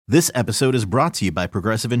This episode is brought to you by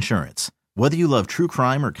Progressive Insurance. Whether you love true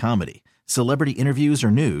crime or comedy, celebrity interviews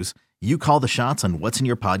or news, you call the shots on what's in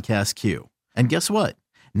your podcast queue. And guess what?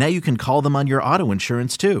 Now you can call them on your auto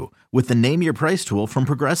insurance too with the Name Your Price tool from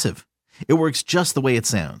Progressive. It works just the way it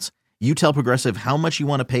sounds. You tell Progressive how much you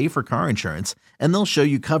want to pay for car insurance, and they'll show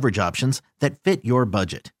you coverage options that fit your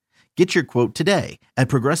budget. Get your quote today at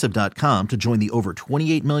Progressive.com to join the over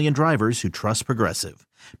 28 million drivers who trust Progressive.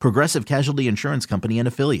 Progressive Casualty Insurance Company and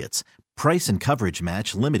Affiliates. Price and coverage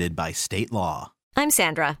match limited by state law. I'm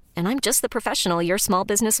Sandra, and I'm just the professional your small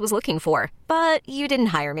business was looking for. But you didn't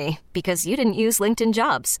hire me because you didn't use LinkedIn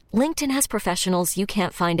Jobs. LinkedIn has professionals you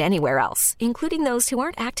can't find anywhere else, including those who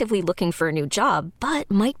aren't actively looking for a new job, but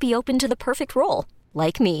might be open to the perfect role,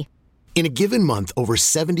 like me. In a given month, over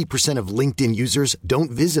 70% of LinkedIn users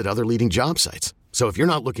don't visit other leading job sites. So if you're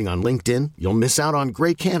not looking on LinkedIn, you'll miss out on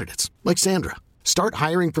great candidates like Sandra. Start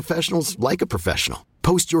hiring professionals like a professional.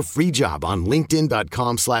 Post your free job on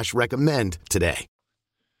linkedin.com/recommend today.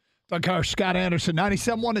 Doug Carr, Scott Anderson,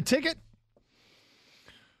 97.1 The Ticket.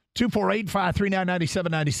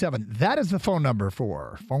 248-539-9797. That is the phone number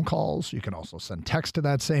for phone calls. You can also send text to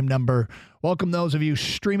that same number. Welcome those of you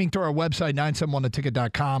streaming through our website,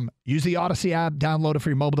 971theticket.com. Use the Odyssey app, download it for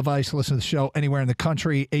your mobile device, listen to the show anywhere in the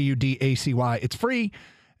country, AUDACY. It's free,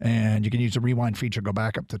 and you can use the rewind feature, go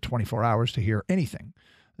back up to 24 hours to hear anything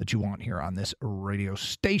that you want here on this radio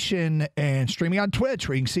station, and streaming on Twitch,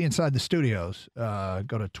 where you can see inside the studios. Go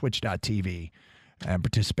to twitch.tv and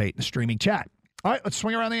participate in the streaming chat. All right, let's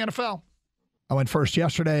swing around the NFL. I went first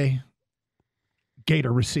yesterday.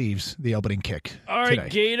 Gator receives the opening kick. All right, today.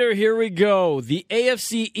 Gator, here we go. The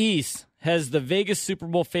AFC East has the Vegas Super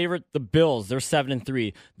Bowl favorite, the Bills. They're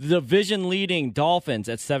 7-3. The division-leading Dolphins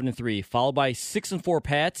at 7-3, followed by 6-4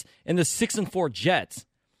 Pats and the 6-4 Jets.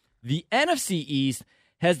 The NFC East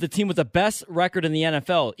has the team with the best record in the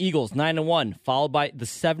NFL, Eagles 9-1, followed by the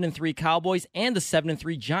 7-3 Cowboys and the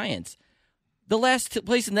 7-3 Giants. The last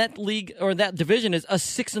place in that league or that division is a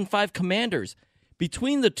 6-5 Commanders.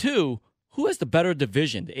 Between the two, who has the better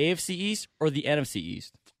division, the AFC East or the NFC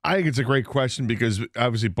East? I think it's a great question because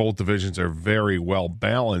obviously both divisions are very well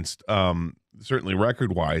balanced, certainly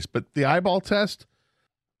record-wise. But the eyeball test,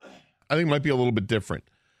 I think, might be a little bit different.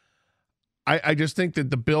 I just think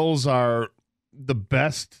that the Bills are the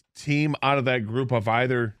best team out of that group of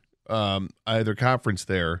either conference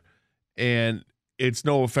there, and it's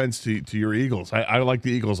no offense to your Eagles. I like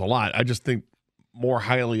the Eagles a lot. I just think more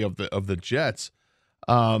highly of the Jets.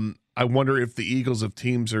 I wonder if the Eagles of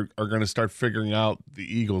teams are going to start figuring out the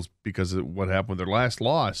Eagles because of what happened with their last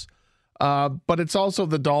loss. But it's also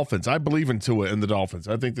the Dolphins. I believe in Tua and the Dolphins.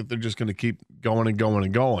 I think that they're just going to keep going and going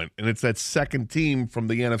and going. And it's that second team from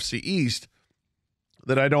the NFC East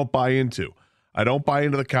that I don't buy into. I don't buy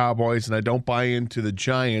into the Cowboys, and I don't buy into the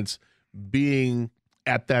Giants being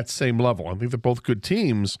at that same level. I think they're both good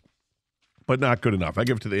teams, but not good enough. I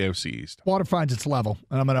give it to the AFC East. Water finds its level,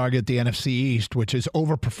 and I'm going to argue that the NFC East, which has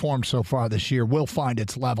overperformed so far this year, will find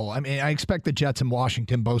its level. I mean, I expect the Jets and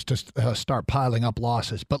Washington both to start piling up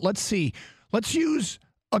losses. But let's see. Let's use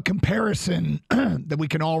a comparison that we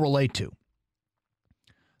can all relate to.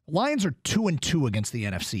 Lions are 2-2 against the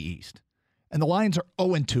NFC East, and the Lions are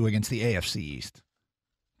 0-2 against the AFC East.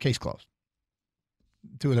 Case closed.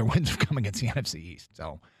 Two of their wins have come against the NFC East.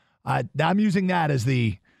 So I'm using that as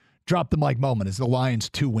the drop the mic moment, as the Lions'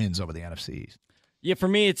 2 wins over the NFC East. Yeah, for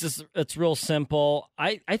me, it's real simple.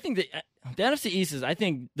 I think that the NFC East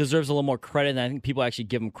deserves a little more credit than I think people actually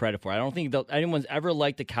give them credit for. I don't think anyone's ever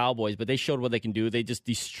liked the Cowboys, but they showed what they can do. They just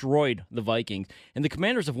destroyed the Vikings. And the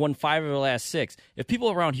Commanders have won 5 of their last 6. If people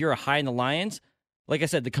around here are high in the Lions, like I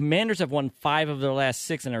said, the Commanders have won 5 of their last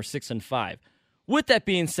 6 and are 6-5. With that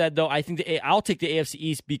being said, though, I think I'll take the AFC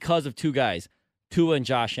East because of 2 guys, Tua and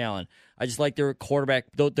Josh Allen. I just like their quarterback.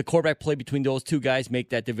 The quarterback play between those 2 guys make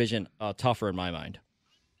that division tougher in my mind.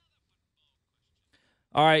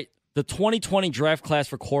 All right, the 2020 draft class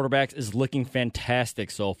for quarterbacks is looking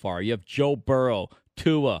fantastic so far. You have Joe Burrow,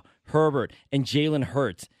 Tua, Herbert, and Jalen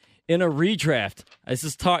Hurts. In a redraft,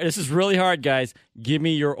 this is really hard, guys. Give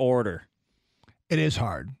me your order. It is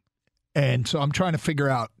hard. And so I'm trying to figure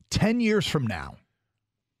out 10 years from now,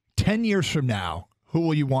 who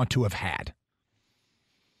will you want to have had?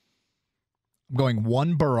 I'm going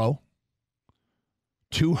 1 Burrow,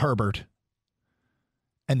 2 Herbert,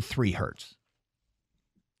 and 3 Hurts.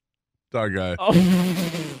 Dog guy. Oh.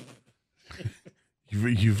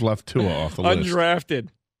 You've left Tua off the list. Undrafted.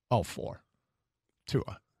 Oh, 4.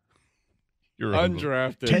 Tua. You're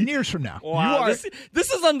undrafted. 10 years from now. Wow,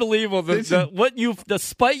 this is unbelievable. The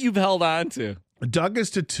spite you've held on to. Doug is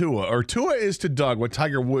to Tua, or Tua is to Doug what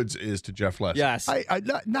Tiger Woods is to Jeff Lester. Yes. I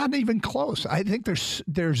not even close. I think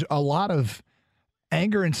there's a lot of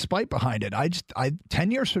anger and spite behind it.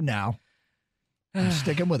 10 years from now, I'm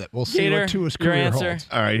sticking with it. We'll see Gator, what Tua's your career answer? holds.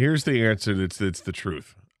 All right, here's the answer. It's the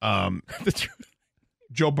truth. The truth.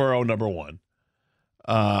 Joe Burrow, number 1.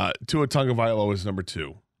 Tua Tagovailoa is number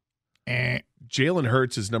 2. Jalen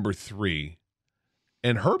Hurts is number 3.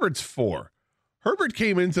 And Herbert's 4. Herbert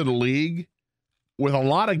came into the league with a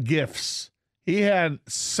lot of gifts. He had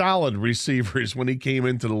solid receivers when he came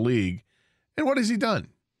into the league. And what has he done?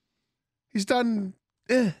 He's done,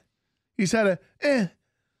 He's had a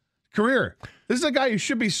career. This is a guy who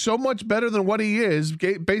should be so much better than what he is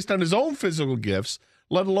based on his own physical gifts,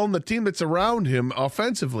 let alone the team that's around him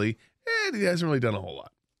offensively. And he hasn't really done a whole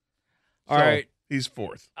lot. All right. He's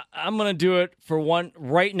 4th. I'm going to do it for one.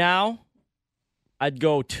 Right now, I'd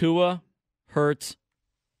go Tua, Hurts,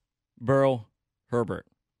 Burrow, Herbert.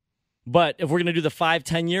 But if we're going to do the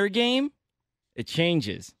 5-10 year game, it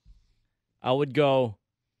changes. I would go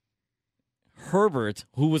Herbert,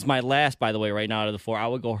 who was my last, by the way, right now out of the 4. I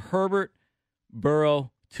would go Herbert,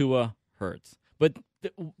 Burrow, Tua, Hurts. But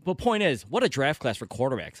the point is, what a draft class for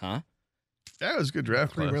quarterbacks, huh? That was a good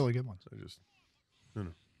draft class. 3 really good ones.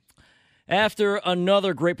 After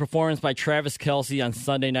another great performance by Travis Kelce on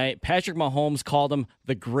Sunday night, Patrick Mahomes called him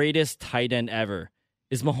the greatest tight end ever.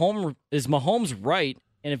 Is Mahomes right?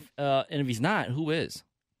 And if he's not, who is?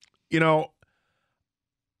 You know,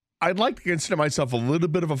 I'd like to consider myself a little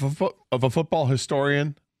bit of a football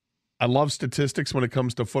historian. I love statistics when it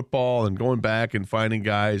comes to football and going back and finding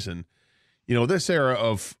guys. And, you know, this era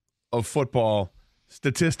of football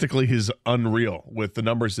statistically is unreal with the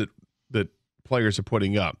numbers that players are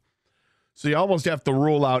putting up. So you almost have to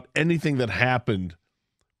rule out anything that happened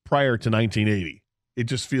prior to 1980. It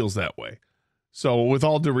just feels that way. So with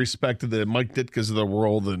all due respect to the Mike Ditkas of the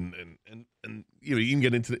world and you know, you can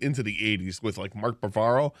get into the 80s with like Mark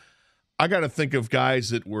Bavaro, I got to think of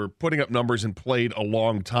guys that were putting up numbers and played a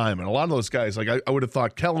long time. And a lot of those guys, like I would have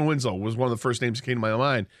thought Kellen Winslow was one of the first names that came to my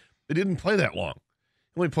mind. They didn't play that long.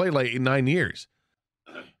 He only played like 9 years.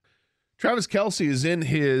 Travis Kelce is in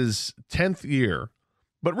his 10th year,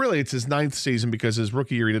 but really it's his 9th season because his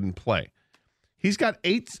rookie year he didn't play. He's got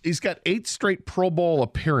 8 straight Pro Bowl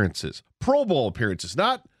appearances. Pro Bowl appearances,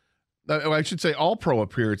 not I should say all pro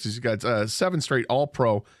appearances. He's got 7 straight all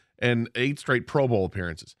pro and 8 straight Pro Bowl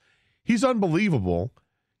appearances. He's unbelievable.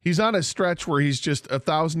 He's on a stretch where he's just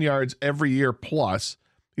 1,000 yards every year plus.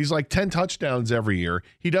 He's like 10 touchdowns every year.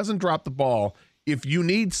 He doesn't drop the ball. If you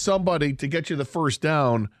need somebody to get you the first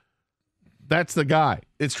down, that's the guy.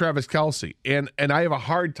 It's Travis Kelce. And I have a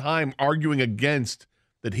hard time arguing against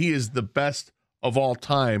that he is the best of all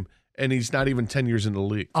time, and he's not even 10 years in the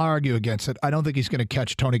league. I'll argue against it. I don't think he's going to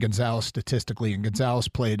catch Tony Gonzalez statistically, and Gonzalez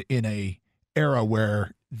played in a era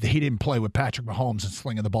where he didn't play with Patrick Mahomes and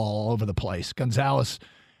slinging the ball all over the place. Gonzalez,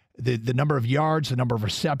 the number of yards, the number of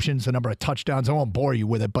receptions, the number of touchdowns, I won't bore you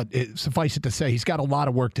with it, but suffice it to say, he's got a lot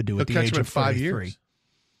of work to do at the age of 33.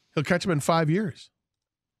 He'll catch him in 5 years.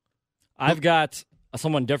 I've got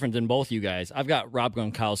someone different than both you guys. I've got Rob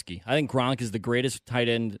Gronkowski. I think Gronk is the greatest tight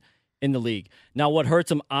end in the league. Now, what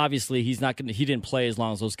hurts him, obviously, he didn't play as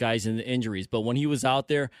long as those guys in the injuries, but when he was out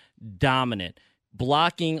there, dominant.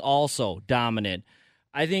 Blocking also dominant.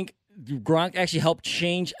 I think Gronk actually helped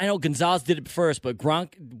change. I know Gonzalez did it first, but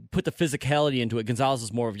Gronk put the physicality into it. Gonzalez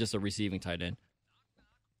is more of just a receiving tight end.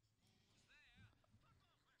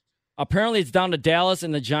 Apparently, it's down to Dallas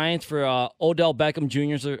and the Giants for Odell Beckham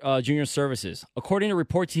Jr.'s services. According to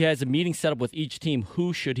reports, he has a meeting set up with each team.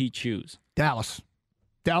 Who should he choose? Dallas.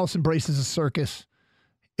 Dallas embraces a circus.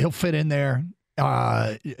 He'll fit in there.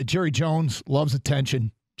 Jerry Jones loves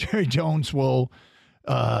attention. Jerry Jones will.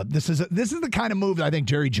 This is the kind of move that I think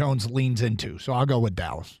Jerry Jones leans into. So I'll go with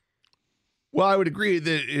Dallas. Well, I would agree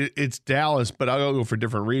that it's Dallas, but I'll go for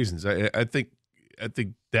different reasons. I think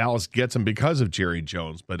Dallas gets him because of Jerry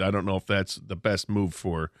Jones, but I don't know if that's the best move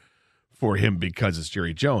for him because it's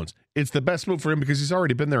Jerry Jones. It's the best move for him because he's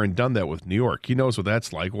already been there and done that with New York. He knows what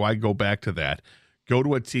that's like. Why go back to that? Go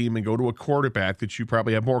to a team and go to a quarterback that you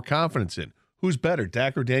probably have more confidence in. Who's better,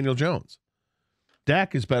 Dak or Daniel Jones?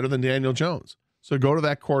 Dak is better than Daniel Jones. So go to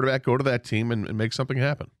that quarterback, go to that team, and make something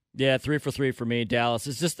happen. Yeah, 3 for 3 for me, Dallas.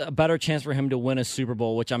 It's just a better chance for him to win a Super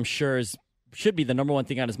Bowl, which I'm sure should be the number one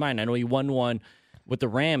thing on his mind. I know he won one with the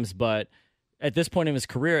Rams, but at this point in his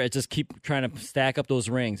career, it just keep trying to stack up those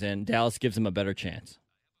rings, and Dallas gives him a better chance.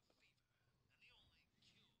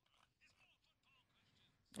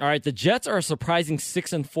 All right, the Jets are a surprising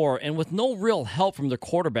 6-4, and with no real help from their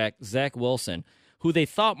quarterback, Zach Wilson, who they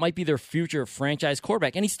thought might be their future franchise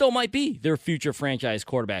quarterback, and he still might be their future franchise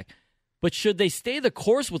quarterback. But should they stay the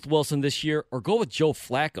course with Wilson this year or go with Joe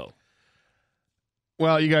Flacco?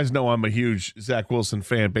 Well, you guys know I'm a huge Zach Wilson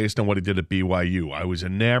fan based on what he did at BYU. I was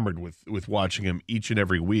enamored with watching him each and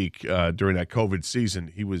every week during that COVID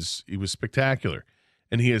season. He was spectacular,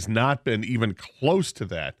 and he has not been even close to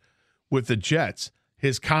that with the Jets.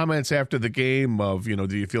 His comments after the game of,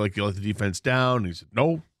 do you feel like you let the defense down? He said,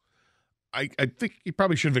 no. I think he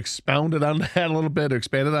probably should have expounded on that a little bit, or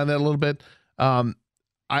expanded on that a little bit.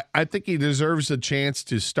 I think he deserves a chance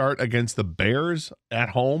to start against the Bears at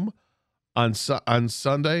home on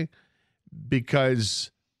Sunday,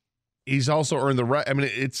 because he's also earned the right. I mean,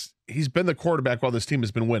 he's been the quarterback while this team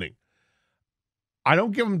has been winning. I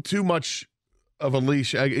don't give him too much of a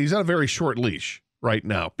leash. He's on a very short leash right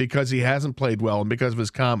now because he hasn't played well and because of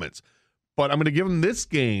his comments. But I'm going to give him this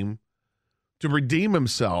game to redeem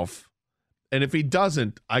himself. And if he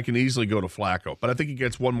doesn't, I can easily go to Flacco. But I think he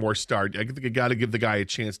gets one more start. I think you got to give the guy a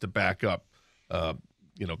chance to back up,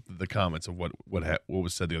 the comments of what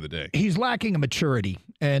was said the other day. He's lacking a maturity,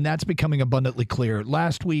 and that's becoming abundantly clear.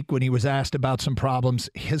 Last week when he was asked about some problems,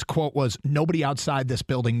 his quote was, "Nobody outside this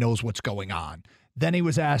building knows what's going on." Then he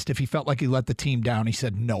was asked if he felt like he let the team down. He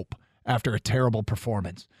said, "Nope," after a terrible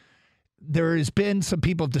performance. There has been some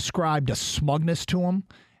people have described a smugness to him,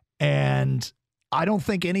 and I don't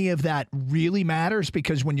think any of that really matters,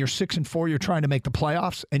 because when you're 6-4, you're trying to make the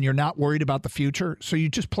playoffs and you're not worried about the future. So you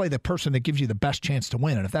just play the person that gives you the best chance to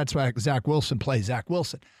win. And if that's why Zach Wilson plays Zach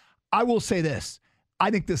Wilson. I will say this.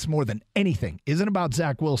 I think this more than anything isn't about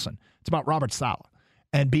Zach Wilson. It's about Robert Saleh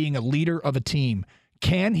and being a leader of a team.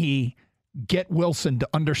 Can he get Wilson to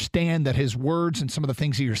understand that his words and some of the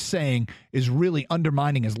things he is saying is really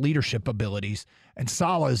undermining his leadership abilities, and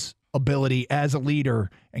Saleh's ability as a leader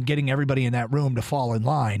and getting everybody in that room to fall in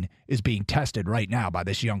line is being tested right now by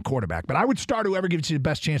this young quarterback. But I would start whoever gives you the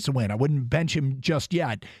best chance to win. I wouldn't bench him just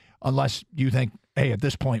yet unless you think, hey, at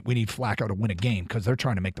this point we need Flacco to win a game, because they're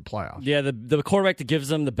trying to make the playoffs. Yeah, the quarterback that gives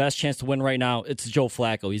them the best chance to win right now, it's Joe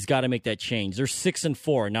Flacco. He's got to make that change. They're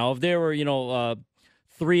 6-4. Now, if they were,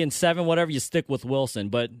 3-7, whatever, you stick with Wilson.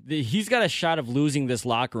 But he's got a shot of losing this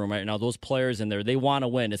locker room right now. Those players in there, they want to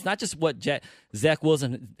win. It's not just what Zach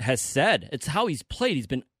Wilson has said. It's how he's played. He's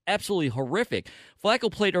been absolutely horrific.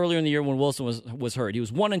 Flacco played earlier in the year when Wilson was hurt. He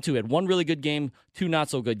was 1-2, had one really good game, two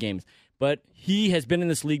not-so-good games. But he has been in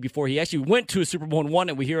this league before. He actually went to a Super Bowl and won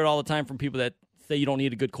it. We hear it all the time from people that say you don't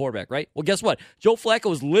need a good quarterback, right? Well, guess what? Joe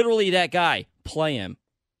Flacco is literally that guy. Play him.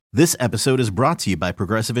 This episode is brought to you by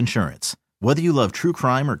Progressive Insurance. Whether you love true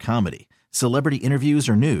crime or comedy, celebrity interviews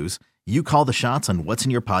or news, you call the shots on what's in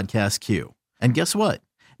your podcast queue. And guess what?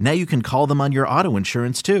 Now you can call them on your auto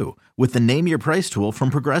insurance too, with the Name Your Price tool from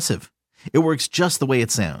Progressive. It works just the way it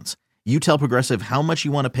sounds. You tell Progressive how much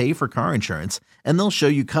you want to pay for car insurance, and they'll show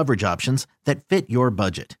you coverage options that fit your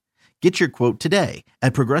budget. Get your quote today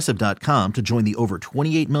at Progressive.com to join the over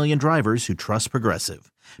 28 million drivers who trust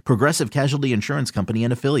Progressive. Progressive Casualty Insurance Company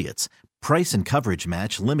and Affiliates. Price and coverage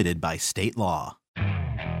match limited by state law.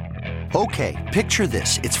 Okay, picture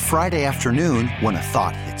this. It's Friday afternoon when a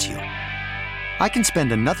thought hits you. I can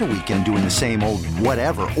spend another weekend doing the same old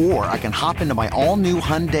whatever, or I can hop into my all-new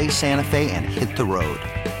Hyundai Santa Fe and hit the road.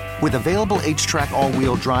 With available H-Track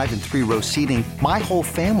all-wheel drive and 3-row seating, my whole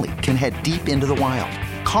family can head deep into the wild.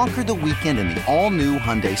 Conquer the weekend in the all-new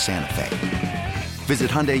Hyundai Santa Fe.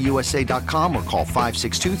 Visit HyundaiUSA.com or call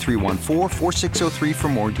 562-314-4603 for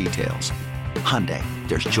more details. Hyundai,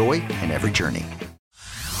 there's joy in every journey.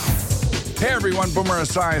 Hey everyone, Boomer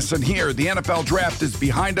Esiason here. The NFL Draft is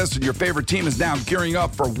behind us and your favorite team is now gearing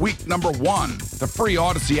up for week number 1. The free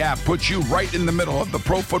Odyssey app puts you right in the middle of the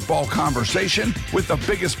pro football conversation with the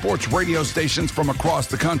biggest sports radio stations from across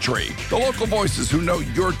the country. The local voices who know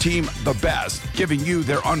your team the best, giving you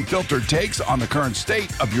their unfiltered takes on the current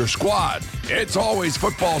state of your squad. It's always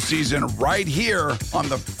football season right here on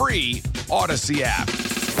the free Odyssey app.